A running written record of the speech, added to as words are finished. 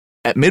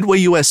At Midway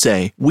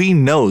USA, we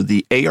know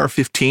the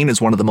AR-15 is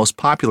one of the most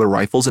popular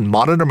rifles in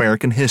modern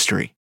American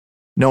history.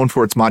 Known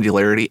for its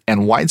modularity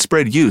and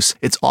widespread use,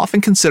 it's often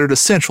considered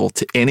essential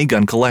to any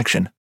gun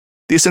collection.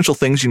 The essential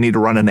things you need to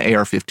run an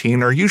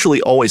AR-15 are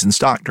usually always in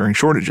stock during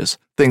shortages,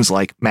 things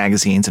like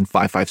magazines and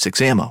 5.56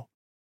 ammo.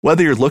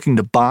 Whether you're looking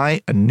to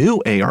buy a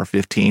new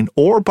AR-15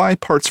 or buy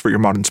parts for your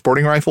modern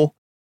sporting rifle,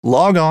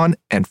 log on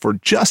and for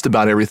just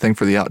about everything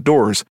for the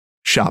outdoors,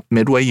 shop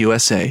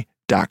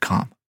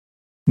MidwayUSA.com.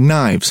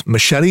 Knives,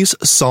 machetes,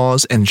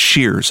 saws, and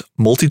shears,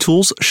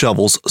 multi-tools,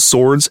 shovels,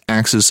 swords,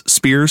 axes,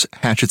 spears,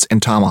 hatchets,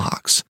 and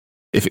tomahawks.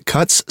 If it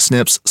cuts,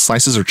 snips,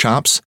 slices, or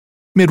chops,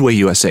 Midway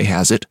USA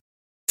has it.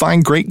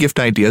 Find great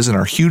gift ideas in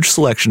our huge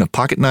selection of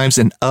pocket knives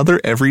and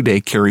other everyday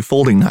carry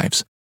folding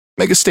knives.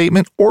 Make a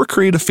statement or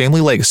create a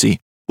family legacy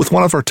with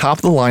one of our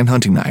top-of-the-line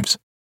hunting knives.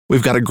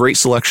 We've got a great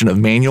selection of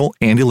manual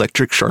and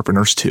electric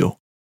sharpeners, too.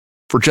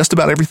 For just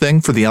about everything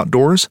for the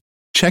outdoors,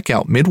 check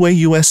out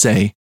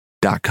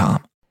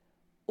MidwayUSA.com.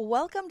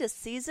 Welcome to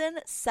Season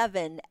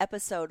 7,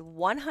 Episode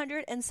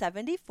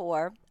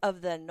 174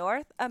 of the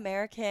North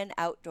American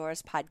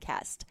Outdoors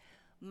Podcast.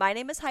 My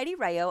name is Heidi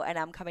Rayo, and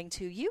I'm coming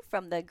to you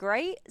from the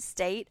great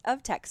state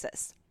of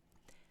Texas.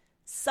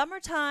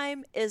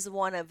 Summertime is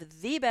one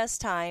of the best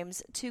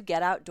times to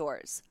get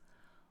outdoors.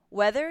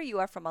 Whether you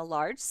are from a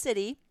large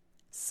city,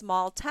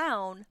 small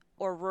town,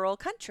 or rural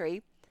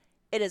country,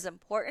 it is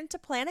important to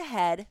plan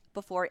ahead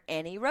before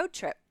any road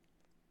trip.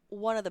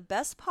 One of the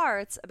best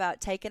parts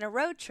about taking a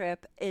road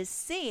trip is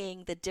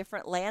seeing the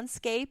different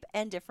landscape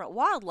and different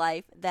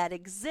wildlife that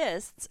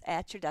exists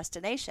at your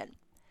destination.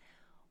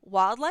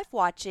 Wildlife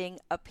watching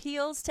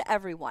appeals to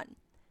everyone,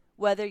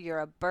 whether you're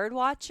a bird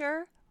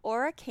watcher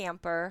or a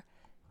camper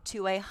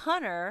to a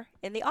hunter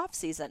in the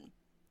off-season.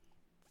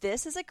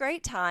 This is a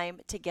great time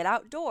to get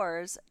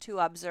outdoors to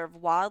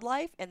observe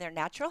wildlife in their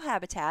natural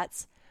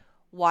habitats,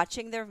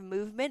 watching their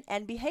movement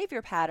and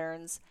behavior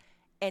patterns,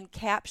 and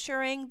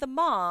capturing the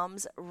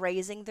moms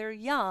raising their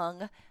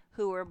young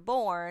who were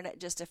born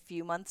just a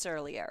few months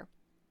earlier.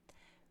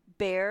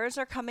 Bears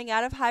are coming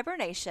out of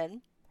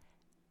hibernation,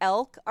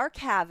 elk are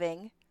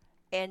calving,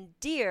 and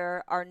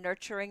deer are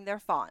nurturing their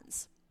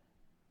fawns.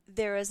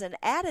 There is an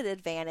added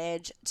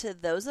advantage to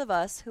those of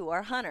us who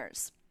are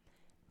hunters.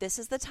 This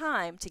is the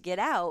time to get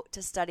out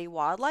to study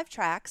wildlife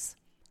tracks,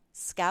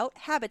 scout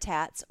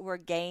habitats where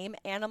game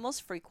animals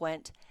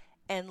frequent,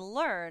 and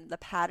learn the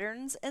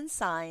patterns and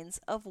signs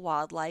of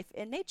wildlife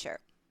in nature.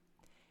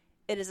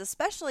 It is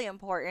especially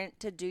important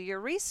to do your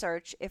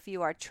research if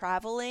you are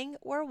traveling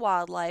where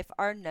wildlife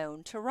are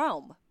known to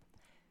roam.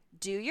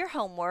 Do your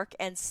homework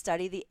and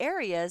study the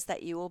areas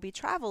that you will be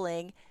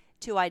traveling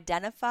to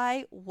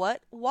identify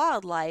what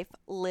wildlife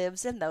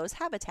lives in those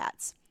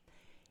habitats.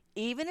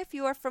 Even if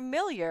you are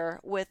familiar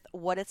with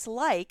what it's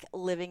like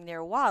living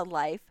near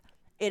wildlife,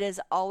 it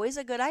is always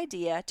a good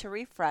idea to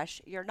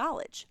refresh your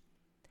knowledge.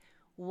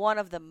 One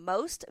of the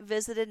most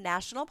visited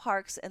national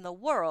parks in the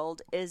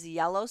world is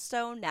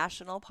Yellowstone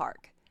National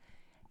Park.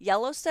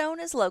 Yellowstone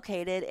is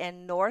located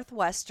in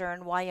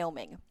northwestern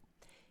Wyoming.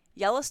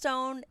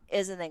 Yellowstone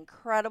is an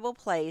incredible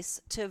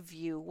place to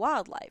view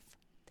wildlife.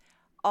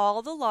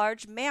 All the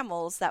large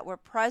mammals that were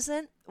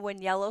present when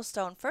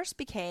Yellowstone first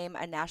became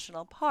a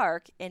national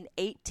park in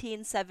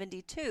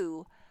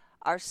 1872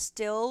 are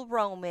still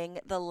roaming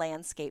the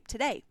landscape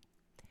today.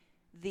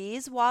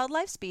 These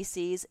wildlife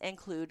species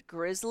include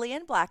grizzly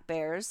and black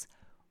bears,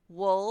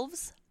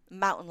 wolves,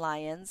 mountain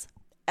lions,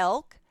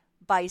 elk,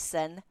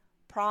 bison,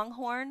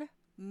 pronghorn,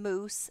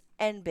 moose,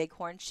 and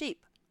bighorn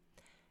sheep.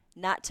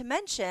 Not to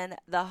mention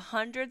the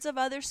hundreds of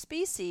other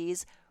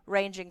species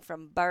ranging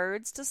from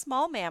birds to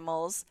small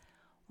mammals,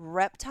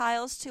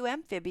 reptiles to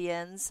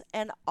amphibians,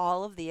 and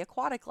all of the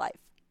aquatic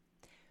life.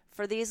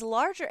 For these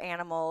larger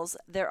animals,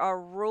 there are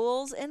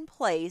rules in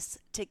place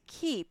to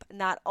keep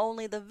not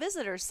only the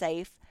visitors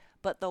safe,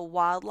 but the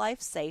wildlife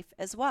safe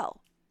as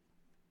well.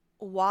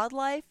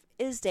 Wildlife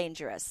is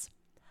dangerous.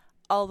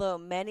 Although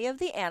many of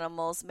the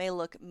animals may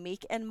look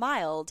meek and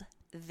mild,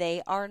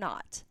 they are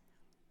not.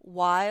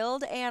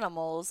 Wild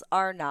animals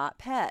are not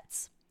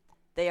pets.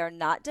 They are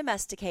not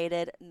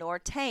domesticated nor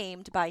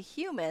tamed by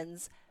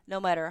humans, no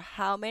matter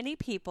how many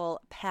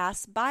people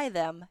pass by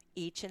them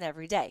each and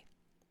every day.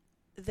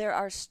 There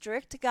are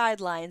strict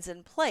guidelines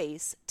in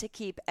place to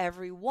keep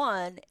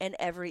everyone and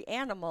every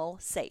animal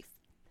safe.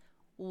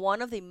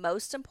 One of the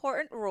most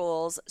important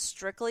rules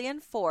strictly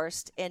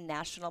enforced in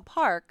national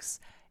parks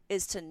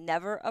is to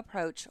never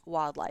approach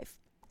wildlife.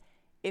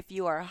 If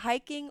you are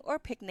hiking or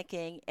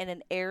picnicking in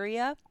an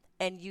area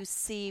and you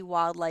see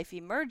wildlife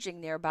emerging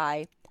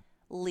nearby,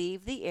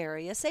 leave the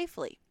area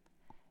safely.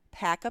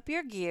 Pack up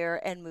your gear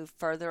and move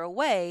further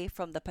away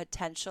from the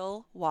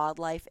potential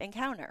wildlife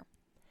encounter.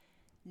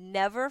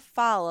 Never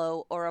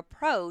follow or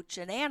approach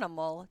an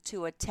animal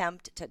to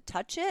attempt to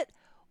touch it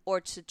or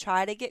to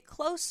try to get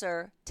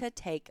closer to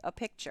take a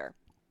picture.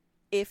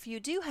 If you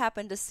do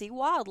happen to see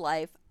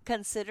wildlife,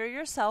 consider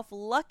yourself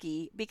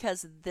lucky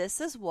because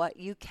this is what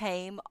you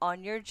came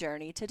on your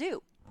journey to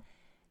do.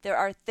 There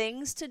are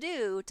things to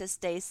do to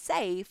stay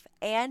safe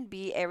and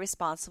be a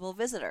responsible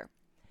visitor.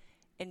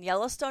 In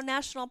Yellowstone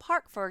National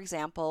Park, for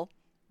example,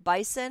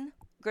 bison,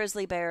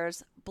 grizzly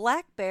bears,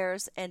 black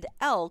bears, and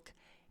elk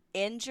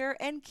injure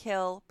and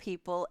kill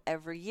people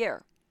every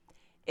year.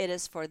 It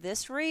is for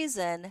this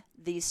reason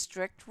these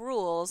strict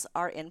rules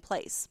are in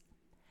place.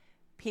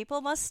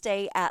 People must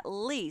stay at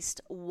least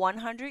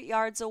 100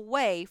 yards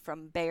away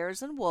from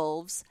bears and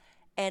wolves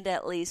and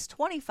at least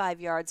 25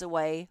 yards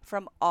away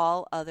from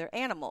all other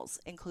animals,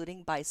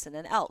 including bison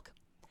and elk.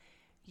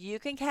 You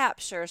can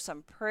capture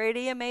some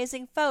pretty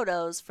amazing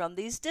photos from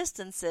these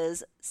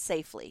distances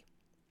safely.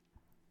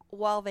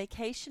 While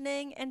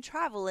vacationing and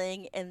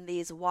traveling in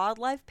these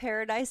wildlife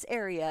paradise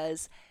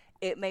areas,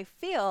 it may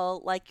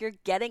feel like you're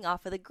getting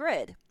off of the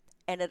grid,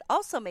 and it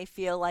also may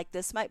feel like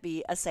this might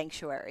be a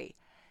sanctuary.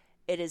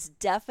 It is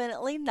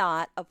definitely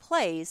not a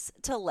place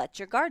to let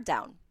your guard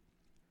down.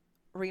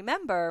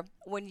 Remember,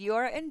 when you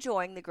are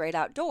enjoying the great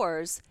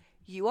outdoors,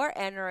 you are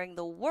entering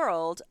the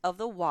world of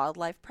the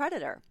wildlife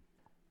predator.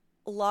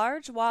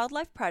 Large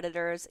wildlife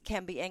predators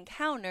can be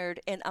encountered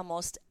in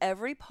almost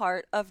every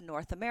part of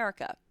North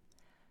America.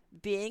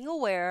 Being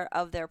aware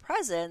of their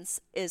presence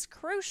is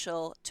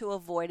crucial to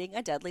avoiding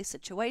a deadly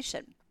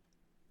situation.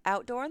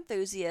 Outdoor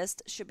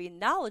enthusiasts should be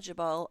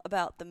knowledgeable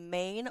about the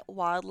main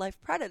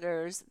wildlife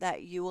predators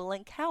that you will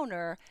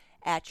encounter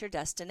at your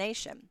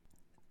destination.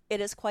 It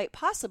is quite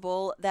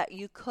possible that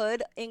you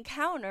could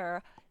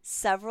encounter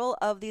several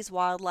of these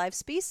wildlife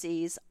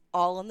species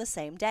all on the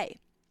same day.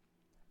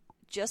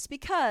 Just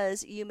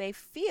because you may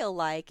feel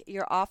like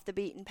you're off the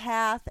beaten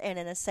path and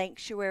in a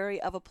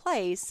sanctuary of a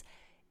place,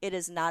 it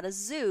is not a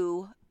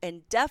zoo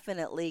and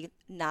definitely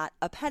not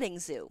a petting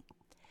zoo.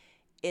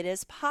 It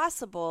is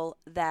possible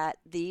that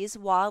these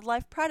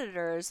wildlife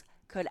predators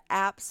could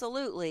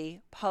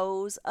absolutely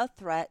pose a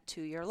threat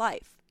to your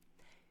life.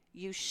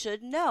 You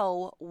should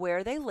know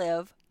where they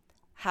live,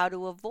 how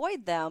to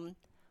avoid them,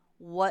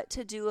 what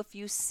to do if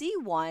you see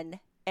one,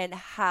 and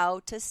how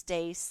to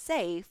stay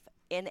safe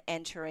in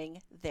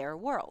entering their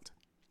world.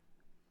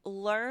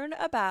 Learn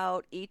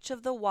about each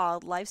of the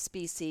wildlife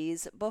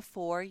species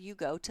before you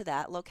go to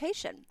that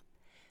location.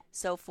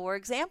 So, for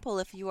example,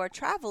 if you are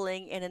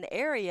traveling in an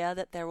area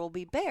that there will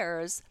be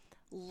bears,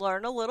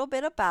 learn a little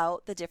bit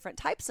about the different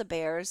types of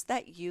bears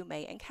that you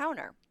may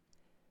encounter.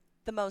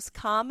 The most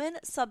common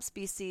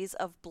subspecies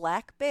of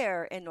black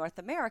bear in North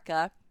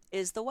America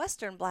is the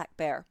western black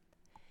bear.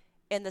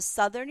 In the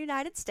southern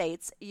United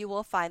States, you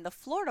will find the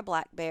Florida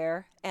black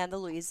bear and the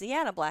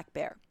Louisiana black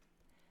bear.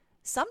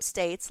 Some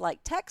states, like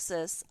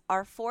Texas,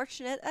 are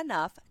fortunate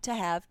enough to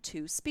have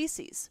two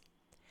species.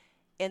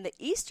 In the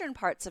eastern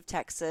parts of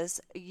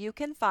Texas, you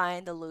can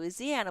find the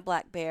Louisiana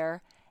black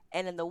bear,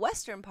 and in the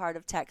western part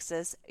of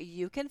Texas,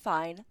 you can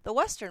find the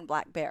western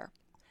black bear.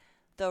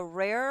 The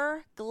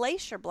rarer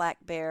glacier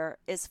black bear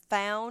is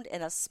found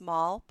in a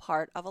small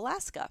part of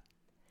Alaska.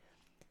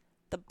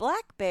 The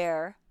black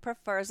bear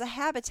prefers a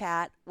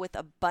habitat with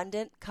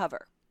abundant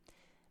cover.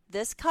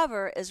 This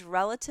cover is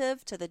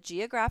relative to the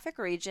geographic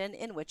region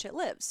in which it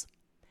lives.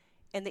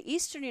 In the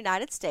eastern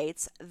United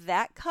States,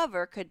 that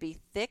cover could be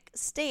thick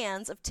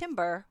stands of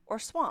timber or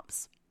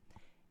swamps.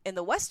 In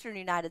the western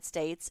United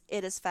States,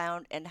 it is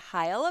found in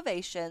high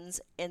elevations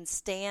in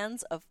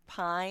stands of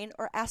pine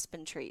or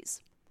aspen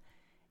trees.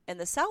 In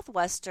the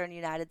southwestern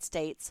United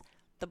States,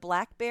 the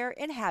black bear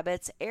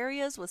inhabits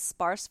areas with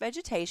sparse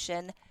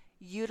vegetation,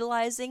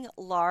 utilizing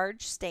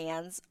large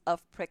stands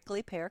of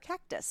prickly pear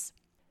cactus.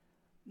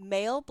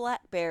 Male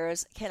black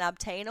bears can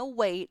obtain a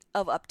weight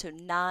of up to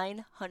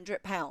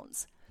 900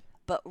 pounds,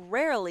 but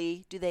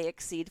rarely do they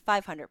exceed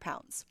 500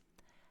 pounds.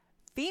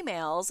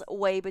 Females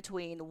weigh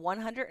between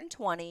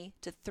 120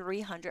 to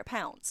 300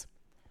 pounds.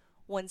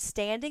 When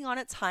standing on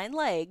its hind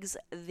legs,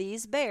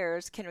 these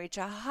bears can reach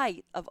a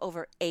height of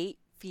over 8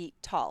 feet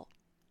tall.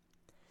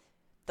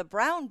 The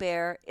brown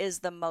bear is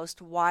the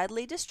most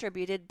widely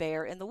distributed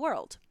bear in the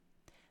world.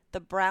 The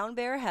brown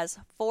bear has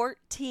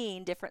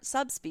 14 different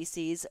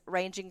subspecies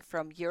ranging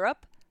from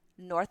Europe,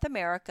 North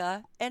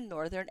America, and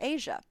Northern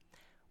Asia,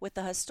 with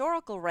a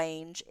historical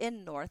range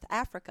in North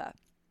Africa.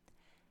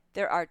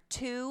 There are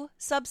 2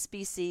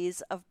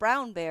 subspecies of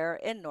brown bear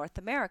in North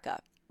America.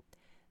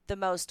 The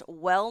most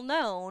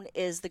well-known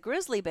is the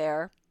grizzly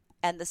bear,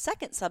 and the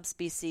second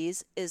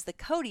subspecies is the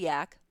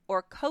Kodiak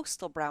or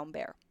coastal brown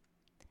bear.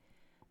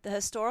 The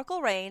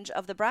historical range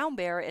of the brown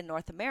bear in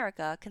North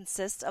America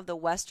consists of the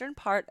western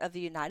part of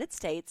the United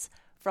States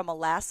from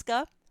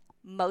Alaska,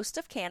 most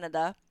of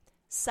Canada,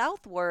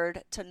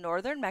 southward to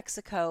northern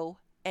Mexico,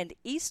 and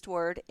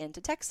eastward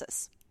into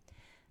Texas.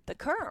 The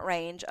current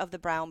range of the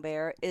brown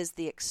bear is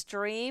the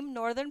extreme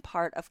northern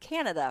part of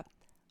Canada,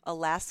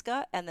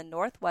 Alaska, and the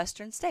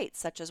northwestern states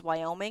such as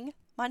Wyoming,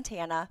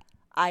 Montana,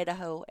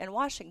 Idaho, and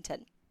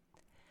Washington.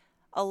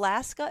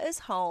 Alaska is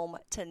home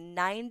to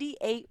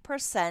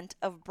 98%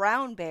 of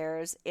brown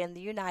bears in the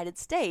United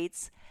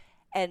States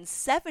and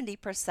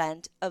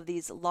 70% of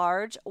these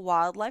large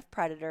wildlife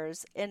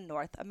predators in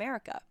North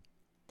America.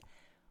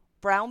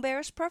 Brown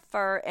bears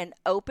prefer an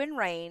open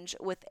range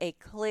with a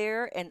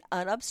clear and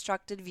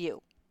unobstructed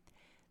view.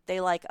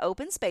 They like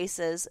open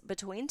spaces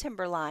between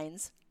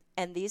timberlines,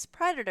 and these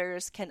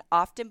predators can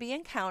often be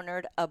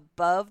encountered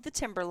above the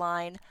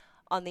timberline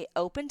on the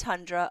open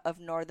tundra of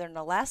northern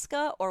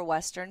Alaska or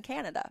western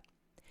Canada.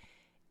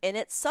 In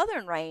its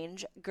southern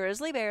range,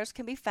 grizzly bears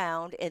can be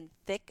found in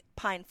thick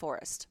pine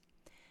forest.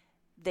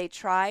 They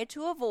try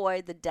to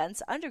avoid the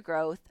dense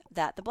undergrowth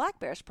that the black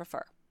bears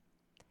prefer.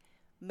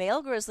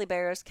 Male grizzly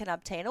bears can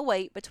obtain a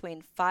weight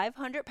between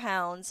 500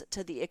 pounds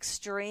to the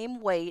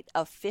extreme weight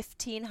of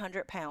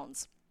 1,500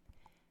 pounds.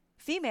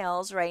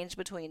 Females range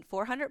between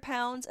 400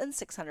 pounds and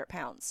 600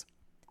 pounds.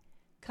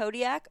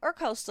 Kodiak or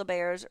coastal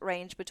bears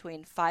range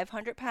between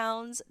 500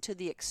 pounds to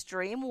the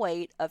extreme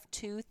weight of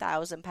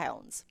 2,000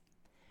 pounds.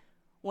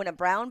 When a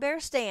brown bear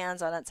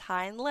stands on its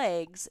hind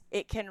legs,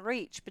 it can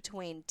reach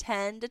between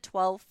 10 to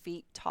 12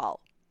 feet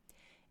tall.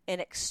 In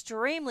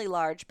extremely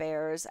large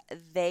bears,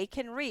 they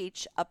can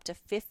reach up to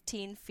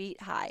 15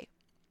 feet high.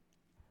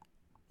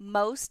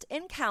 Most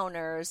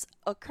encounters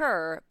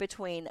occur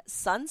between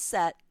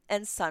sunset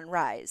and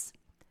sunrise.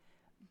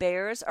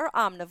 Bears are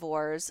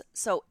omnivores,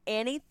 so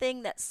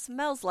anything that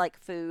smells like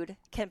food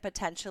can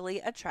potentially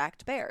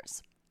attract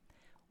bears.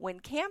 When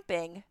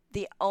camping,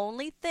 the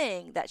only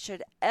thing that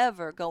should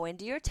ever go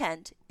into your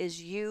tent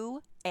is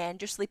you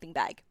and your sleeping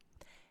bag.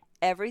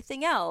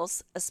 Everything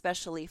else,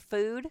 especially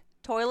food,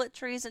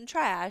 toiletries, and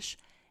trash,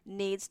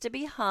 needs to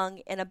be hung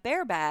in a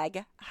bear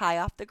bag high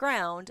off the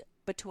ground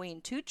between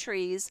two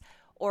trees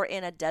or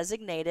in a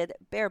designated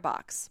bear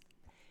box.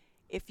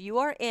 If you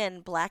are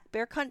in black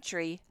bear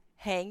country,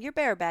 hang your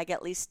bear bag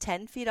at least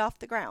 10 feet off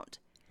the ground.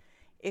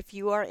 If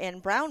you are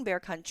in brown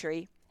bear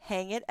country,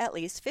 hang it at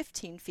least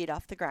 15 feet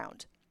off the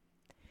ground.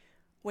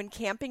 When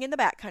camping in the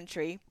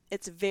backcountry,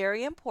 it's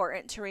very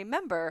important to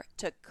remember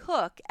to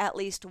cook at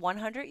least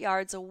 100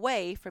 yards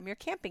away from your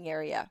camping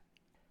area.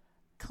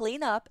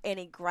 Clean up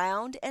any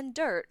ground and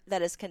dirt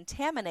that is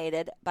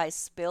contaminated by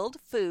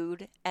spilled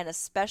food, and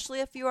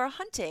especially if you are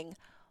hunting,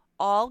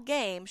 all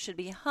game should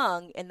be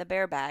hung in the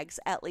bear bags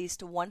at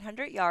least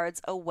 100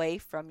 yards away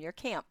from your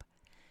camp.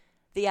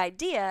 The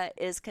idea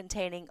is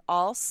containing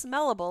all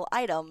smellable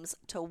items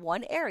to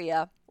one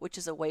area, which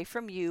is away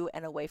from you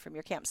and away from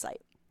your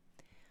campsite.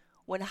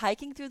 When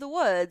hiking through the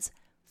woods,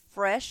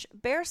 fresh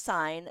bear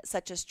sign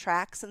such as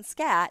tracks and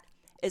scat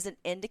is an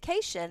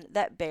indication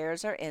that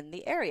bears are in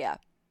the area.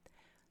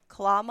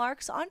 Claw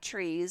marks on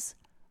trees,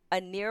 a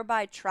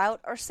nearby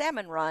trout or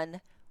salmon run,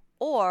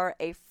 or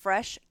a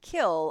fresh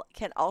kill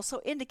can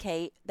also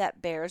indicate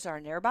that bears are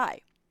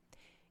nearby.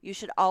 You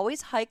should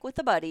always hike with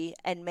a buddy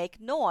and make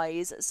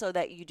noise so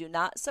that you do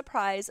not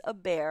surprise a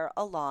bear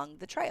along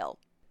the trail.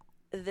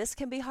 This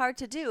can be hard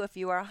to do if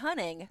you are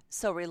hunting,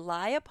 so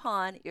rely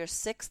upon your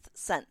sixth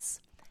sense.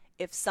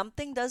 If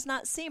something does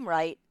not seem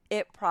right,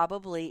 it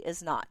probably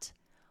is not.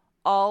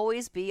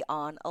 Always be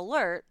on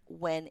alert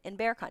when in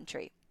bear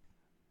country.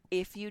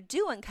 If you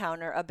do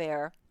encounter a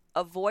bear,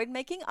 avoid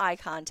making eye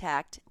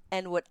contact,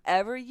 and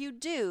whatever you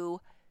do,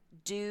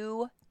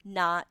 do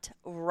not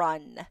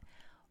run.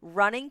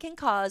 Running can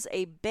cause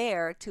a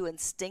bear to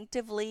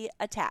instinctively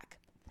attack.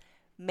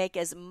 Make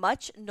as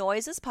much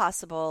noise as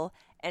possible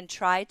and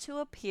try to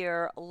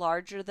appear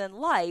larger than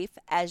life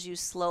as you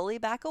slowly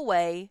back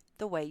away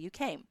the way you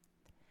came.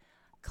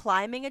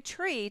 Climbing a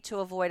tree to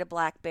avoid a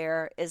black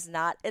bear is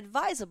not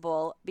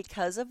advisable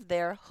because of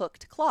their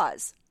hooked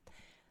claws.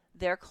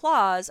 Their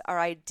claws are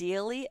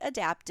ideally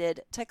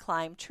adapted to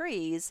climb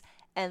trees,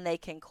 and they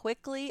can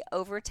quickly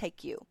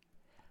overtake you.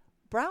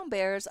 Brown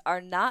bears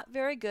are not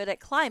very good at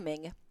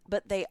climbing,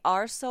 but they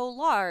are so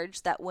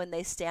large that when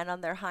they stand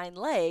on their hind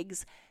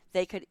legs,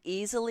 they could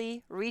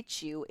easily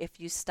reach you if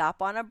you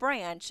stop on a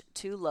branch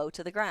too low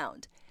to the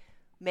ground.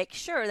 Make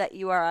sure that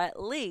you are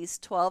at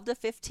least 12 to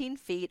 15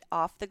 feet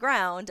off the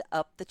ground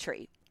up the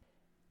tree.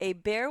 A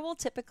bear will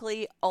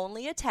typically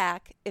only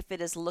attack if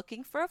it is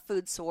looking for a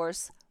food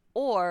source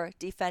or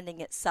defending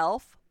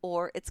itself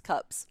or its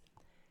cubs.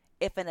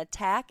 If an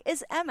attack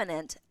is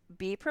imminent,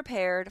 be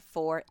prepared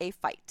for a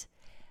fight.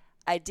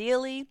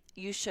 Ideally,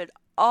 you should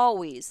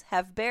always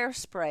have bear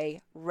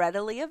spray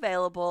readily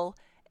available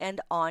and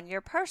on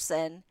your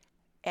person,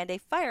 and a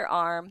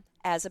firearm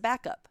as a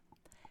backup.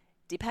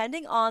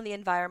 Depending on the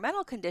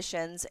environmental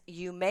conditions,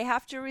 you may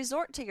have to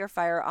resort to your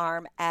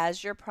firearm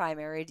as your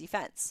primary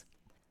defense.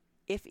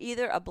 If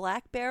either a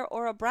black bear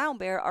or a brown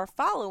bear are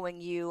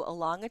following you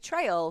along a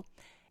trail,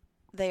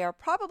 they are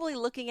probably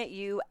looking at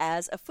you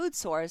as a food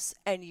source,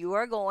 and you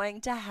are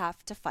going to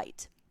have to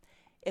fight.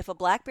 If a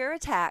black bear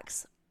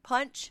attacks,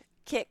 punch,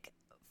 kick,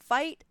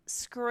 fight,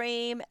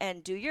 scream,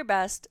 and do your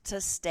best to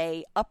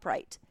stay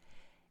upright.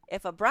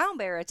 If a brown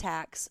bear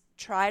attacks,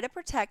 try to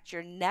protect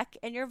your neck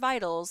and your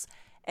vitals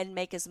and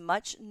make as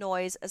much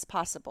noise as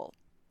possible.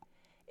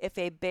 If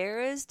a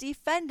bear is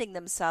defending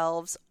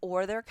themselves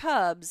or their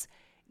cubs,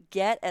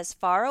 get as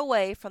far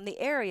away from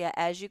the area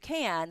as you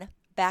can,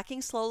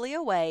 backing slowly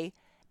away,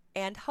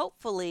 and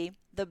hopefully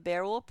the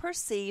bear will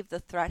perceive the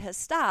threat has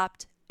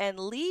stopped and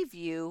leave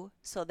you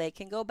so they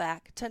can go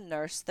back to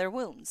nurse their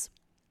wounds.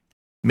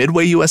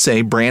 Midway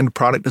USA brand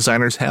product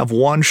designers have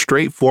one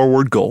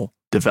straightforward goal: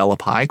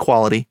 develop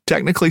high-quality,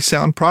 technically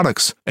sound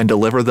products and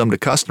deliver them to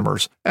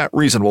customers at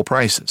reasonable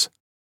prices.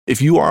 If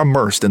you are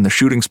immersed in the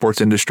shooting sports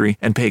industry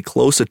and pay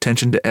close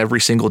attention to every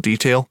single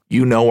detail,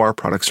 you know our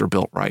products are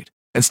built right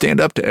and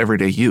stand up to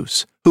everyday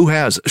use. Who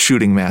has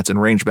shooting mats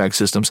and range bag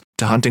systems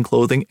to hunting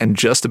clothing and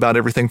just about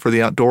everything for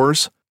the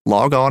outdoors?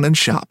 Log on and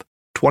shop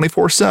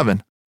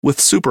 24/7 with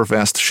super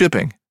fast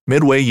shipping.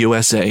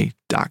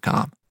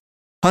 MidwayUSA.com.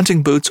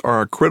 Hunting boots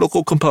are a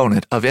critical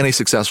component of any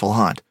successful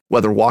hunt.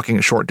 Whether walking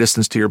a short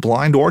distance to your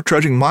blind or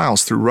trudging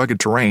miles through rugged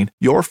terrain,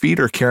 your feet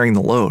are carrying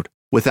the load.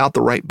 Without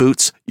the right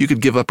boots, you could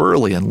give up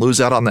early and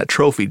lose out on that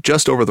trophy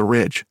just over the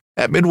ridge.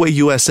 At Midway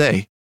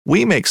USA,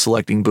 we make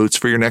selecting boots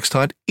for your next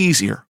hunt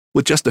easier.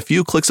 With just a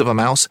few clicks of a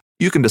mouse,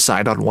 you can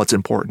decide on what's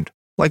important,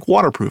 like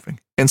waterproofing,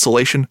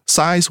 insulation,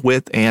 size,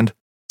 width, and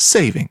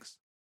savings.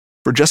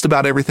 For just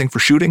about everything for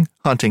shooting,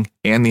 hunting,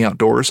 and the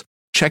outdoors,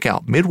 check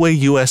out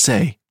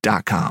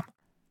MidwayUSA.com.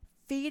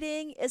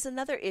 Feeding is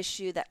another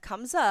issue that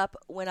comes up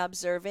when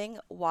observing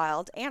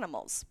wild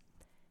animals.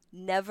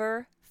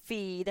 Never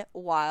feed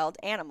wild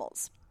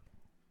animals.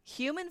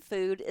 Human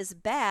food is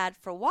bad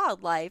for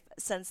wildlife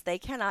since they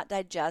cannot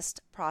digest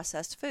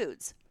processed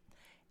foods.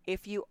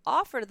 If you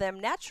offer them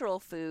natural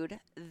food,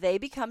 they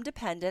become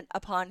dependent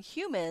upon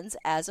humans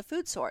as a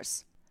food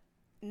source.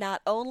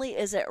 Not only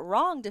is it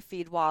wrong to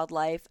feed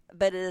wildlife,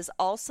 but it is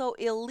also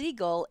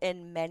illegal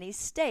in many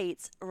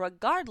states,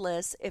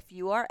 regardless if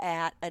you are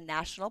at a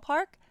national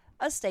park,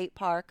 a state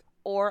park,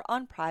 or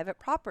on private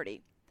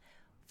property.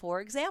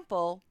 For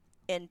example,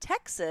 in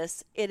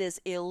Texas, it is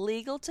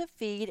illegal to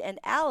feed an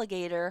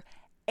alligator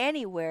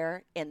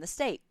anywhere in the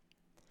state.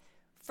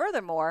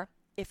 Furthermore,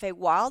 if a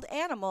wild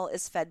animal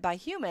is fed by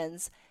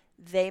humans,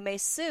 they may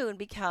soon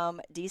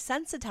become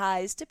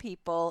desensitized to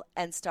people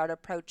and start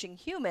approaching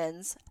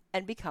humans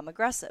and become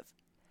aggressive.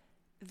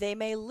 They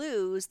may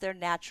lose their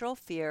natural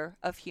fear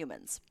of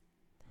humans.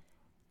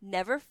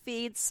 Never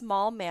feed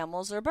small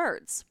mammals or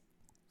birds.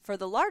 For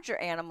the larger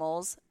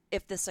animals,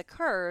 if this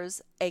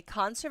occurs, a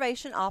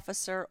conservation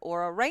officer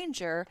or a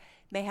ranger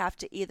may have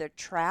to either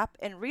trap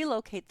and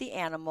relocate the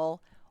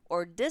animal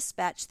or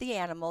dispatch the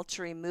animal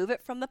to remove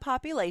it from the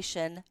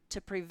population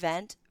to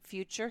prevent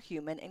future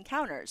human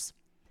encounters.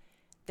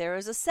 There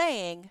is a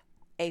saying,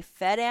 a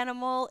fed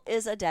animal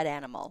is a dead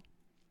animal.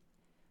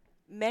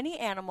 Many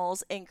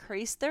animals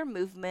increase their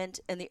movement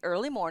in the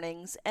early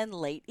mornings and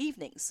late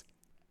evenings.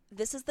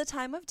 This is the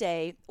time of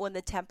day when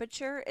the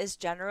temperature is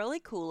generally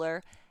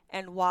cooler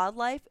and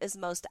wildlife is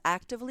most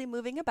actively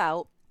moving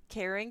about,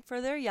 caring for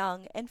their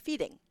young and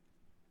feeding.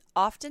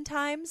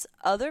 Oftentimes,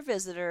 other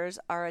visitors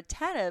are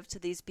attentive to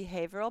these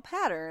behavioral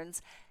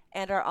patterns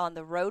and are on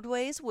the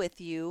roadways with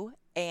you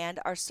and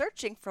are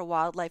searching for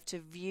wildlife to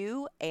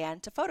view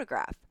and to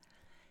photograph.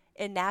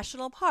 In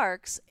national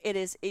parks, it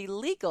is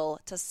illegal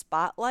to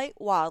spotlight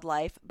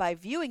wildlife by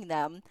viewing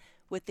them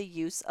with the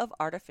use of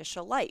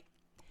artificial light.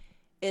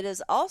 It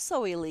is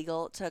also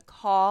illegal to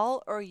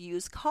call or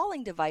use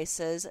calling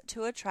devices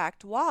to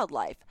attract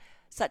wildlife,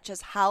 such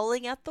as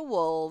howling at the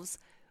wolves,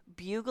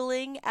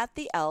 bugling at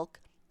the elk,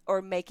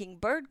 or making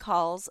bird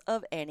calls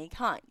of any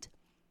kind.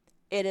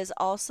 It is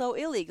also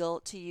illegal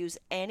to use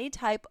any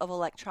type of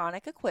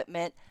electronic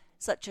equipment,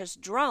 such as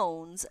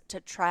drones,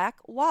 to track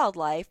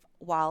wildlife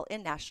while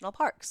in national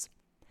parks.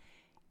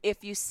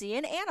 If you see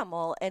an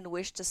animal and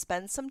wish to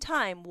spend some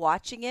time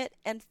watching it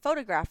and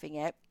photographing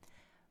it,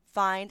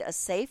 find a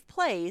safe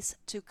place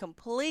to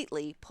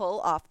completely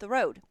pull off the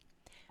road.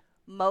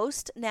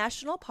 Most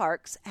national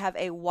parks have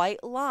a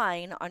white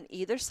line on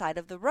either side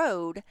of the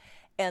road,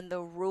 and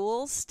the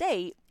rules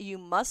state you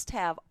must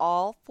have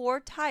all four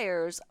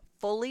tires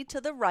fully to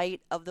the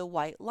right of the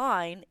white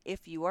line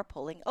if you are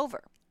pulling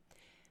over.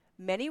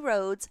 Many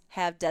roads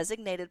have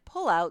designated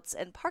pullouts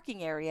and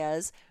parking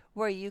areas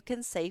where you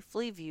can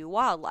safely view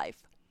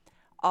wildlife.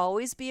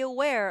 Always be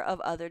aware of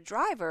other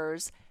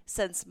drivers,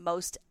 since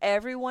most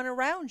everyone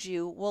around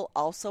you will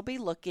also be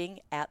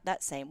looking at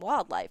that same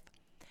wildlife.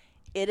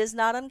 It is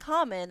not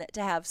uncommon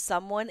to have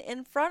someone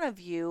in front of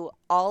you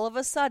all of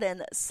a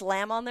sudden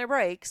slam on their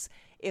brakes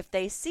if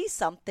they see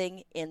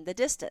something in the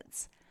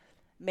distance.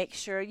 Make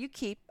sure you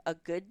keep a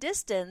good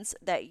distance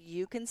that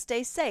you can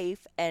stay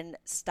safe and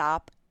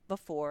stop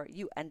before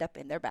you end up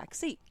in their back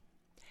seat.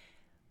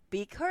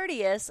 Be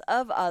courteous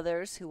of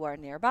others who are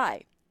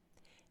nearby.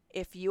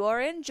 If you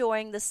are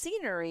enjoying the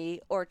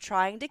scenery or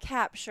trying to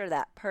capture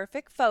that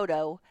perfect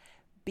photo,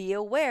 be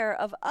aware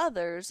of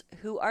others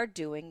who are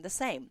doing the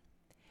same.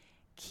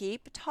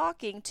 Keep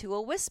talking to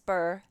a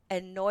whisper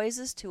and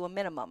noises to a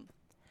minimum.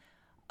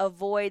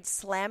 Avoid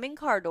slamming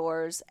car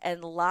doors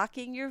and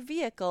locking your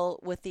vehicle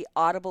with the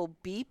audible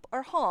beep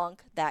or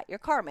honk that your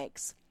car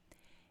makes.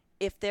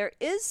 If there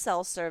is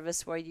cell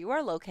service where you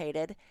are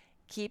located,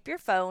 keep your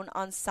phone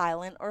on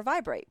silent or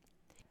vibrate.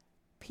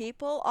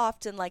 People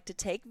often like to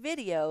take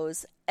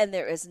videos, and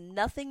there is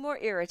nothing more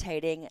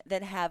irritating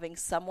than having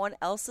someone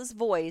else's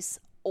voice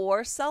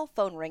or cell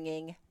phone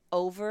ringing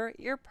over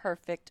your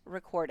perfect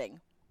recording.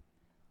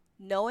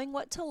 Knowing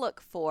what to look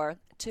for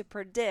to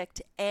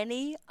predict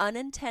any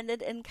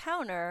unintended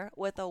encounter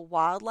with a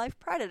wildlife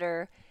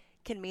predator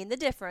can mean the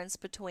difference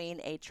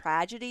between a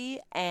tragedy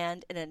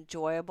and an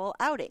enjoyable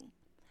outing.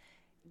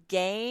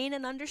 Gain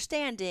an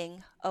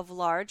understanding of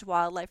large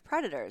wildlife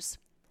predators.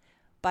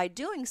 By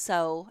doing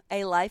so,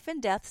 a life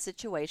and death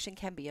situation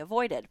can be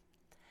avoided.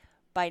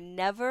 By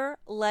never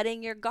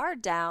letting your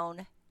guard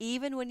down,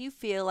 even when you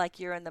feel like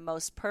you're in the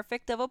most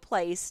perfect of a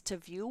place to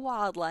view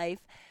wildlife,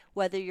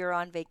 whether you're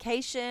on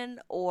vacation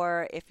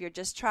or if you're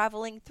just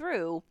traveling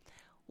through,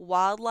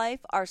 wildlife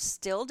are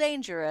still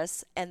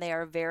dangerous and they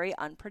are very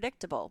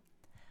unpredictable.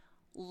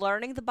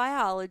 Learning the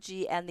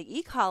biology and the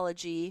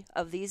ecology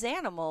of these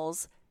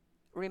animals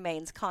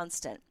remains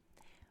constant.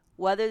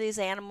 Whether these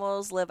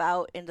animals live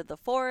out into the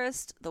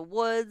forest, the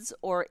woods,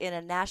 or in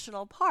a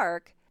national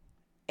park,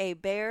 a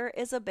bear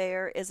is a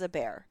bear is a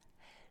bear.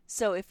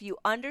 So if you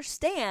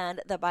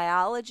understand the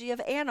biology of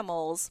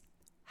animals,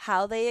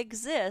 how they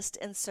exist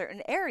in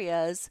certain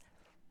areas,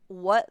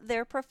 what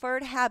their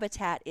preferred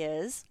habitat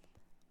is,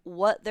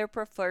 what their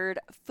preferred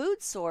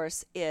food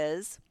source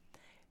is,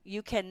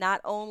 you can not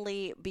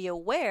only be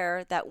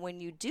aware that when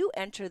you do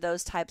enter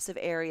those types of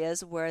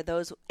areas where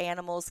those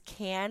animals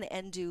can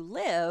and do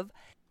live,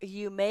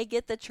 you may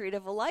get the treat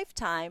of a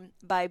lifetime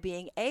by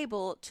being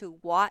able to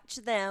watch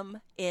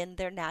them in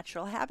their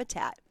natural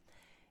habitat.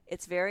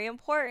 It's very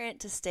important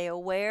to stay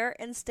aware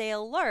and stay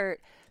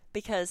alert,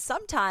 because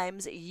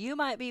sometimes you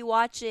might be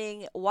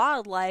watching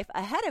wildlife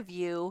ahead of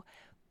you,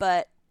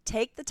 but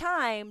take the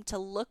time to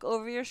look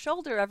over your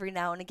shoulder every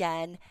now and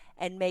again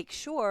and make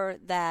sure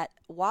that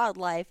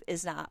wildlife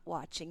is not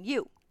watching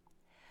you.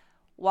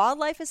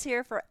 Wildlife is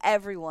here for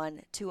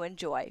everyone to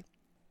enjoy.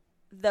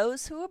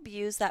 Those who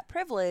abuse that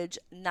privilege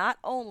not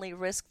only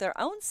risk their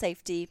own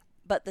safety,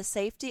 but the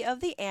safety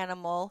of the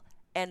animal,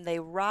 and they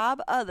rob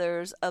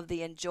others of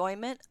the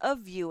enjoyment of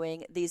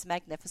viewing these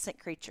magnificent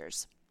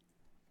creatures.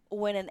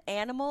 When an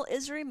animal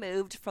is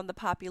removed from the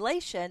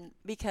population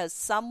because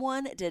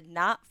someone did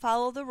not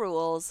follow the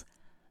rules,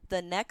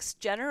 the next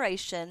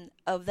generation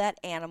of that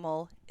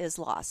animal is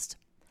lost.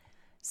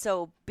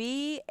 So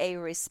be a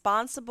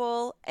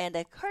responsible and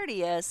a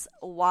courteous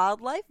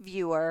wildlife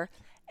viewer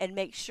and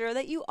make sure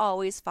that you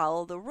always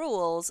follow the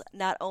rules,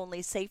 not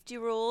only safety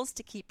rules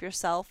to keep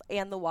yourself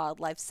and the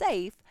wildlife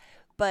safe,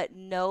 but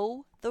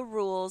know the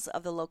rules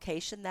of the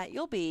location that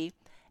you'll be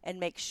and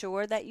make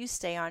sure that you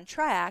stay on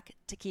track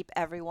to keep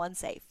everyone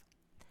safe.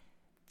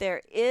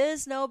 There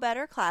is no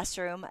better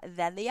classroom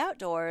than the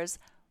outdoors,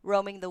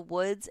 roaming the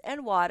woods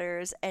and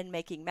waters and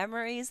making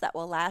memories that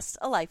will last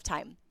a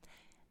lifetime.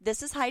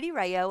 This is Heidi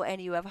Rayo, and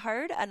you have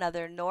heard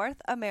another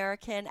North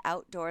American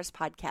Outdoors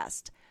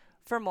podcast.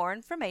 For more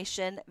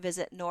information,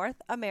 visit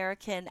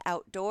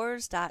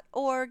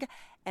NorthAmericanOutdoors.org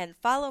and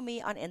follow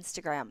me on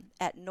Instagram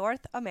at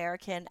North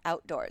American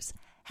Outdoors.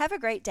 Have a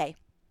great day.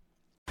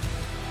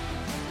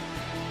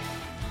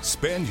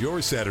 Spend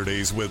your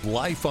Saturdays with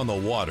Life on the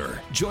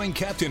Water. Join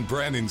Captain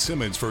Brandon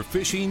Simmons for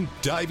fishing,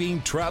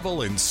 diving,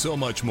 travel, and so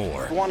much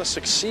more. You want to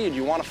succeed,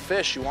 you want to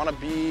fish, you want to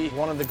be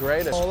one of the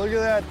greatest. Oh, look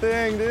at that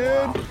thing,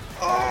 dude.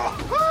 Wow.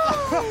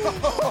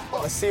 Oh.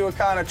 Let's see what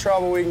kind of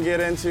trouble we can get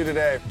into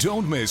today.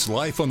 Don't miss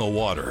Life on the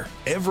Water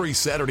every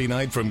Saturday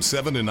night from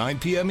 7 to 9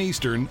 p.m.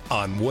 Eastern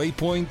on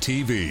Waypoint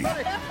TV.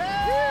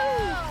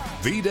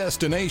 The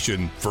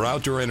destination for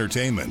outdoor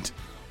entertainment.